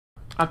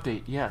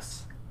Update,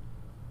 yes.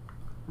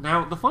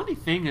 Now, the funny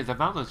thing is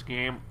about this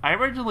game, I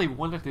originally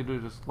wanted to do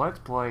this Let's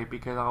Play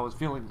because I was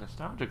feeling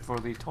nostalgic for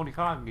these Tony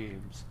Hawk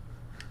games.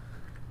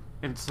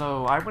 And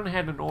so, I went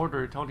ahead and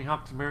ordered Tony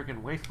Hawk's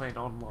American Wasteland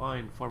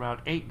online for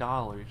about $8.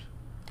 So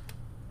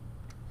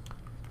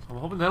I'm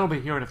hoping that'll be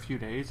here in a few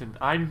days, and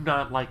I do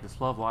not like this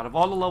level. Out of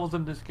all the levels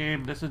in this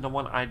game, this is the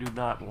one I do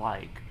not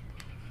like.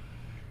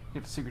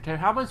 Get the secret tape.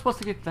 How am I supposed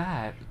to get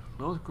that?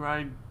 Those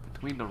grind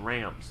between the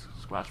ramps.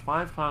 Squash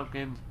 5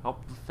 pumpkins,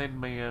 help the thin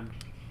man.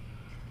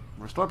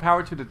 Restore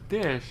power to the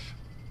dish.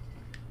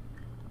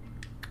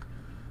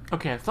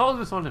 Okay, I saw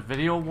this on a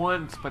video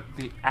once, but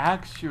the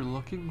axe you're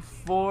looking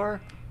for,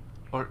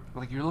 or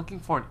like you're looking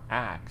for an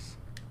axe,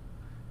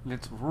 and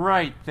it's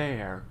right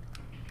there.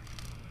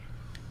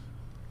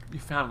 You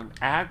found an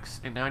axe,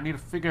 and now I need to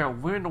figure out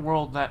where in the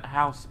world that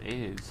house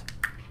is.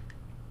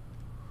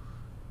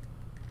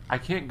 I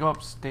can't go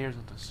upstairs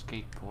on the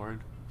skateboard.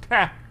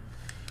 Ha!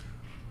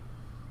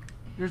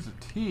 Here's a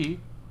T.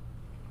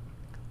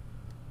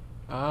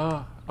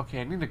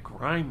 Okay, I need to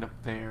grind up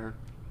there.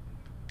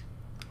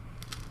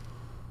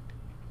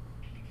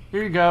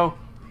 Here you go.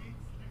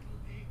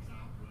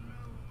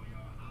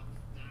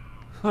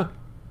 Huh.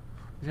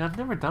 Yeah, I've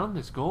never done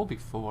this goal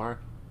before.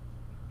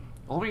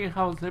 Only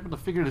how I was able to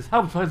figure this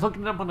out by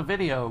looking it up on the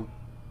video.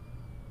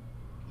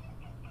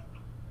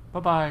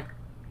 Bye-bye.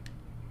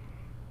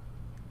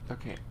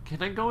 Okay,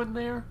 can I go in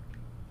there?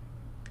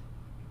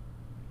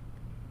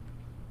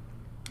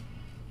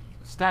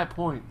 Stat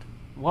point.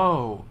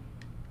 Whoa.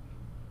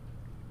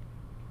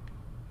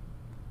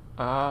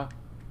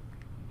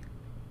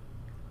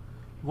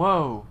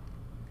 Whoa.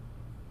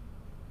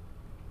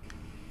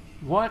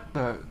 What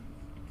the?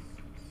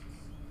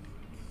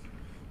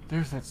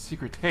 There's that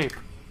secret tape.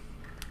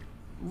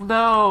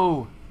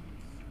 No!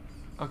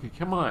 Okay,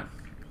 come on.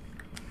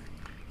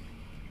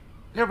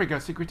 There we go,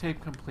 secret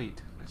tape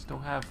complete. I still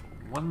have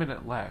 1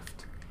 minute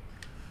left.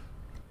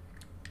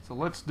 So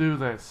let's do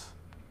this.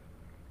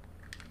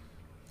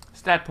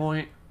 Stat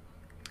point.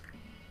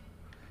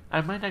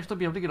 I might actually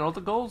be able to get all the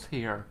goals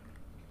here.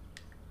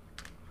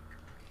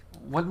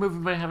 What move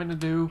am I having to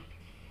do?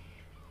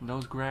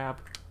 Nose grab.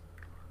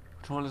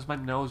 Which one is my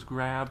nose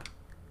grab?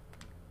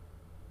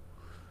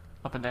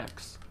 Up and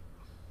X.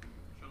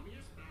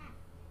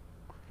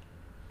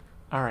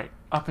 Alright,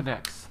 up and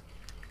X.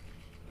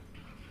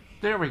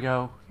 There we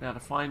go. Now to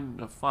find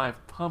the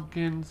 5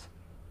 pumpkins.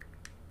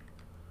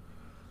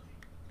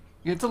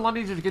 It's a lot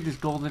easier to get these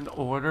goals in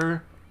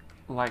order.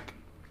 Like,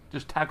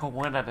 just tackle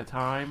one at a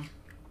time.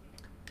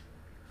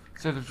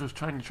 Instead of just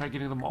trying to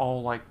getting them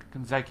all, like,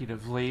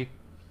 consecutively.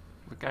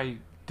 Like I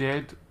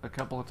did a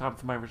couple of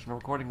times in my original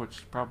recording,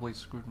 which probably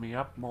screwed me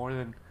up more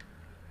than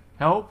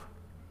help.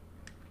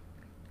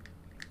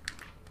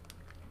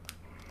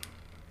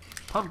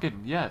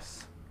 Pumpkin,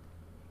 yes.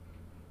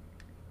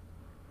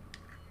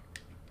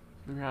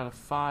 3 out of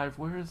 5.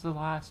 Where is the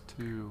last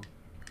 2?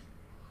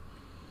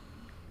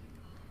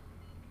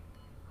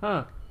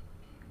 Huh.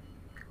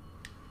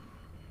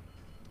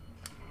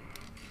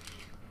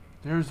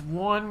 There's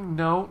one.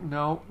 No,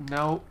 no,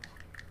 no.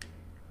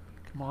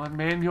 Come on,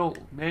 manual.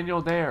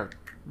 Manual there.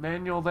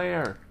 Manual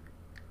there.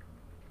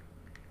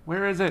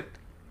 Where is it?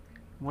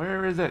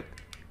 Where is it?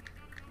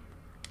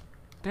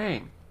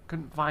 Dang.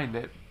 Couldn't find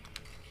it.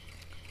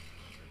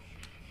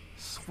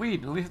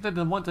 Sweet. At least I did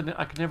the ones that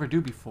I could never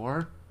do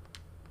before.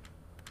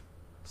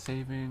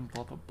 Saving.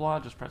 Blah, blah, blah.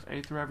 Just press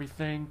A through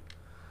everything.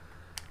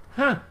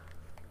 Huh.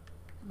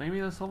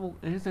 Maybe this level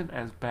isn't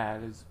as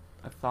bad as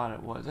I thought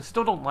it was. I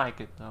still don't like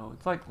it, though.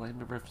 It's like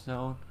Land of Rift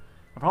Zone.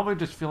 I'm probably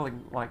just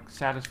feeling, like,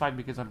 satisfied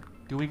because I'm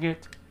doing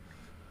it.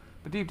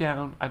 But deep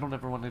down, I don't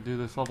ever want to do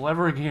this level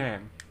ever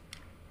again.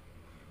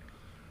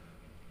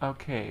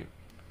 Okay.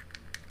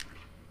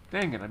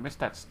 Dang it, I missed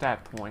that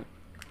stat point.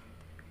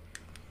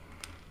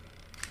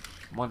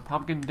 1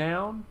 pumpkin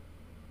down.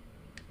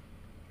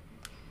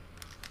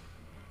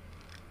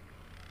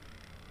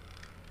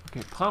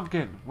 Okay,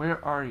 pumpkin,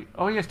 where are you?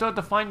 Oh, you still have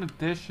to find the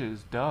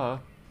dishes, duh.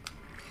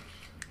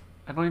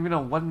 I don't even know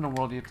what in the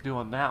world you have to do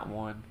on that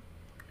one.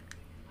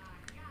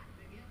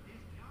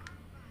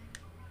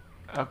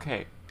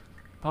 Okay.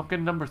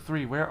 Pumpkin number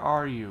 3, where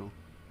are you?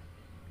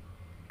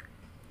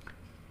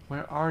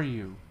 Where are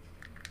you?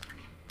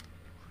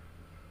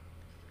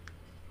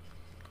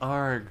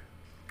 Arg.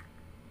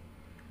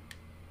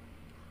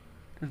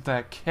 There's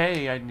that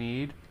K I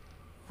need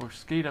for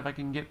skate if I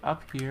can get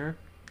up here.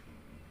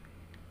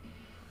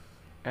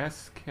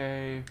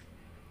 SK.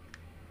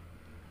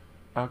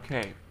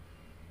 Okay.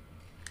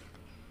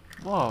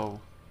 Whoa.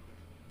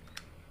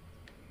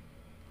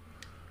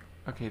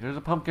 Okay, there's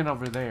a pumpkin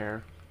over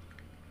there.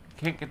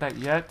 Can't get that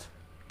yet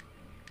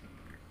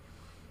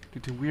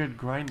due to weird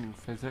grinding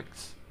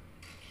physics.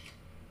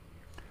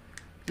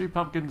 3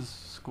 pumpkins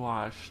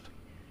squashed.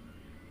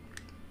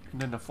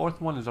 And then the 4th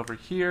one is over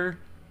here.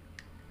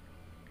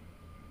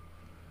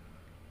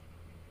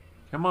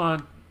 Come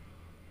on.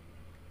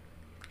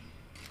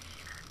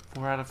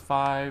 4 out of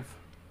 5.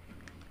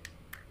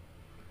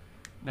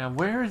 Now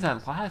where is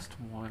that last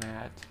one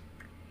at?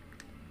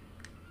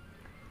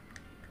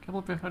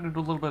 Can't believe I had to do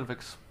a little bit of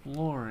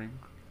exploring.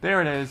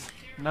 There it is.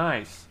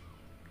 Nice.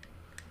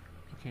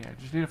 Okay, I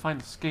just need to find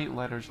the skate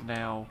letters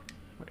now,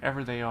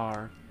 wherever they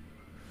are.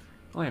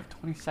 I only have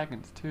 20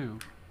 seconds too.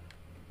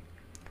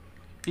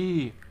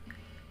 E.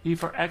 E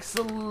for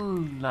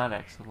excellent, not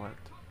excellent.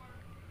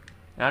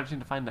 Now I just need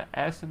to find the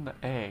S and the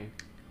A.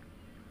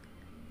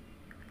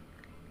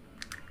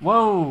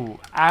 Whoa!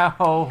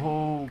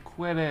 Ow!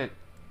 Quit it!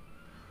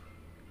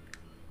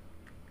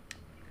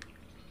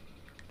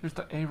 There's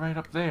the A right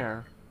up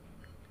there.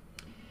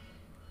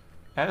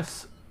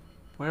 S?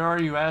 Where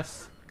are you,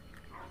 S?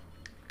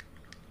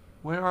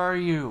 Where are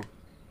you?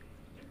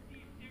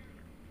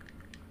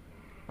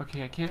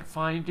 Okay, I can't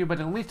find you, but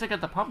at least I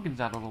got the pumpkins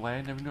out of the way.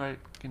 I never knew I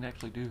can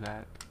actually do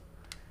that.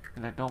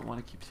 And I don't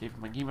want to keep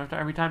saving my game after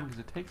every time because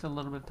it takes a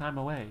little bit of time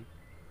away.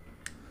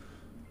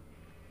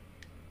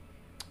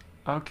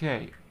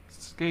 Okay,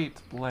 skate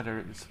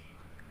letters.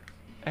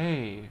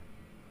 A.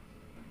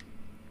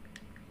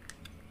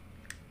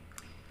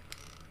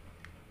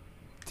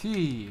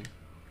 T.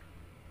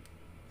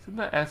 Isn't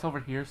the S over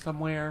here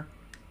somewhere?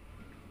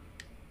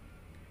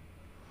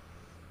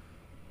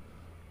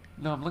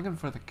 No, I'm looking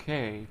for the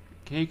K.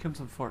 K comes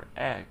before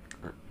X.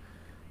 Or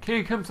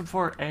K comes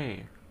before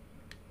A.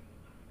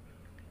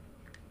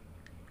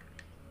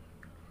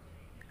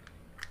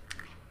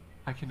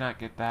 I cannot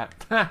get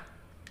that. Yeah,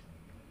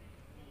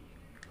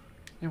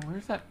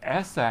 where's that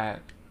S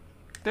at?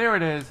 There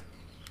it is.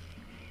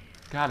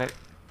 Got it.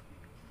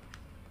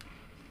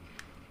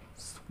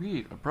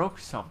 Sweet, I broke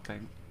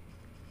something.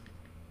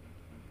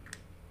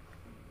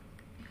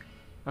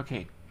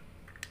 Okay,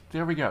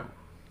 there we go.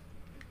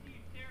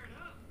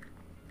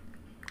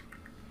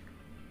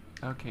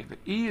 Okay, the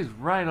E is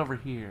right over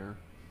here.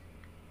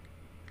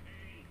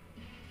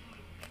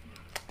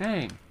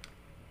 Dang.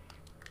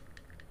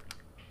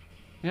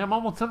 Yeah, I'm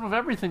almost done with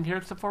everything here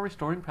except for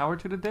restoring power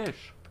to the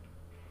dish.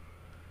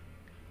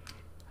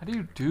 How do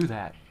you do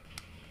that?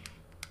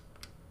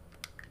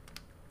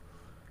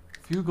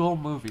 Few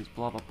gold movies,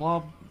 blah blah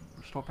blah.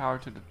 Restore power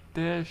to the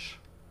dish.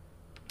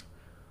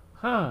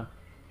 Huh.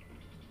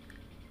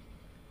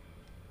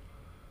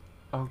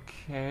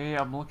 Okay,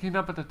 I'm looking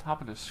up at the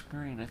top of the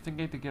screen. I think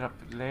I have to get up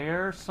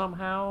there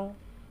somehow.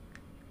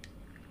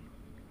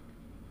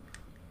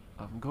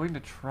 I'm going to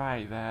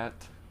try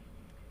that.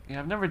 Yeah,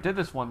 I've never did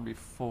this one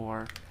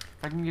before.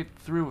 If I can get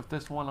through with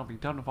this one, I'll be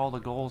done with all the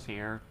goals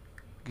here.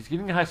 Because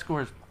getting a high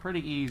score is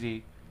pretty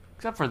easy.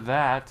 Except for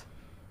that.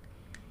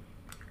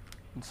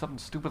 When something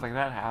stupid like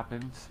that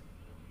happens.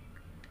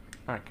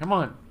 Alright, come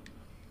on.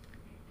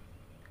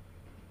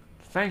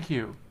 Thank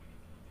you.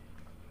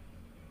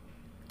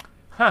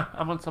 Huh,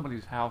 I'm on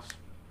somebody's house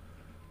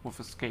with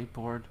a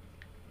skateboard.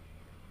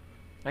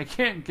 I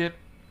can't get...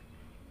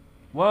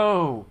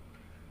 Whoa!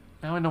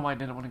 Now I know why I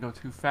didn't want to go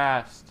too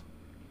fast.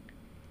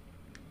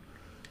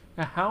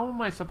 Now how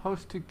am I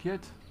supposed to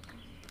get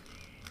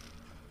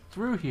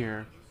through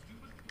here?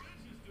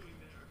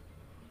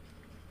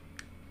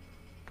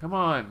 Come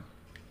on.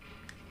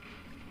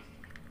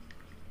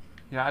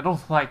 Yeah, I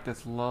don't like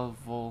this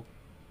level.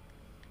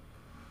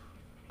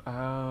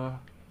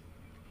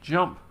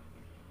 Jump.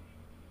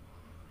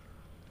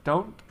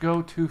 Don't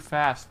go too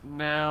fast.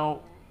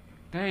 Now,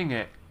 dang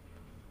it.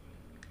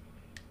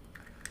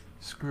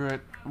 Screw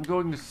it. I'm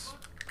going to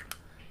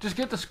just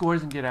get the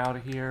scores and get out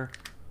of here.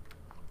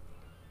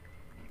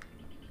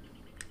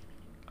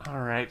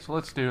 Alright, so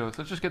let's do this.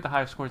 Let's just get the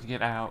high scores and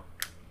get out.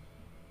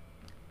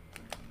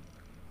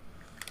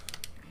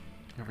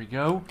 Here we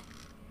go.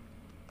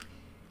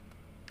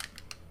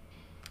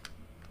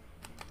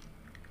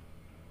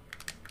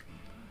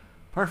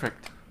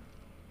 Perfect.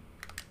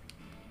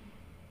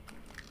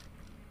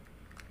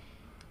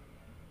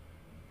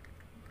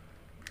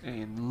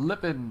 And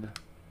Lippin.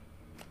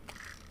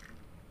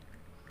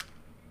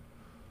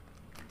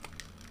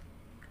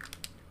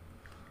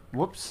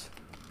 Whoops.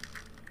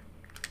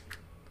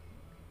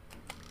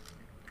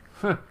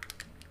 Huh.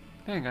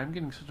 Dang, I'm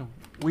getting such a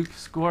weak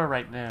score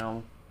right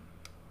now.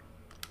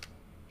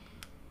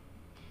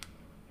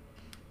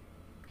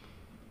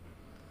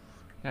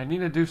 Yeah, I need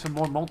to do some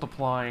more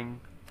multiplying.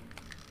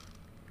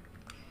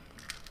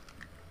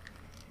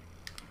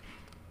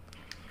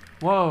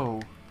 Whoa.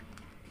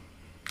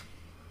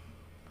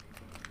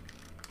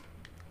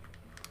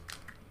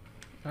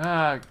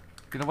 Ah,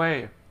 get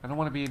away. I don't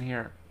want to be in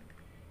here.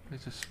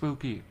 This is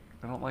spooky.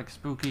 I don't like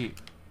spooky.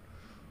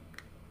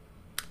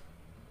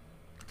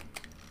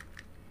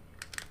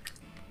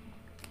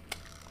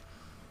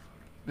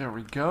 There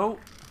we go.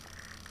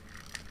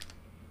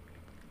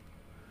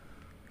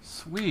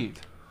 Sweet.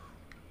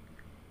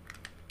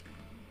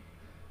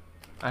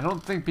 I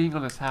don't think being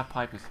on this half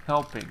pipe is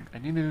helping. I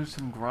need to do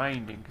some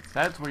grinding, because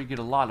that's where you get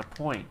a lot of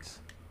points.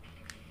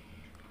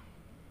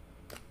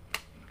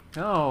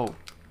 No.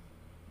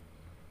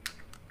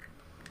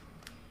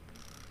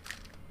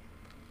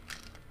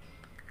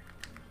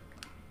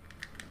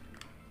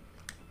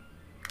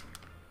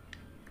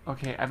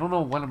 Okay, I don't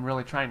know what I'm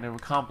really trying to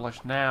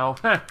accomplish now.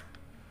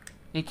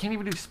 You can't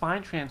even do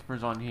spine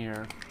transfers on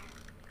here.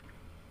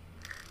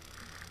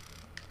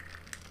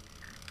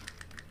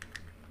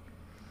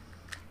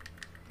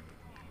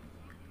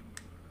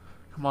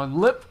 Come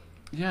on, lip.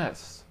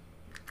 Yes.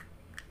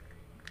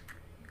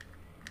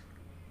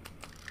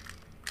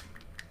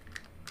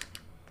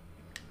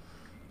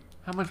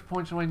 How much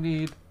points do I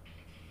need?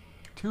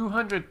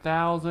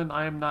 200,000.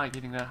 I am not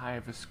getting that high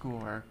of a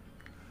score.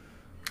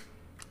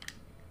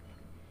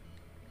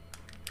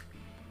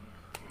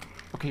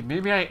 Okay,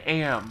 maybe I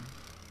am.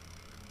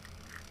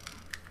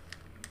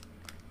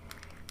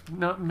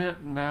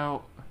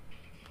 No.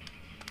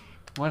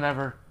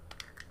 Whatever.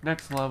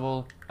 Next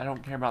level. I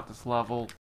don't care about this level.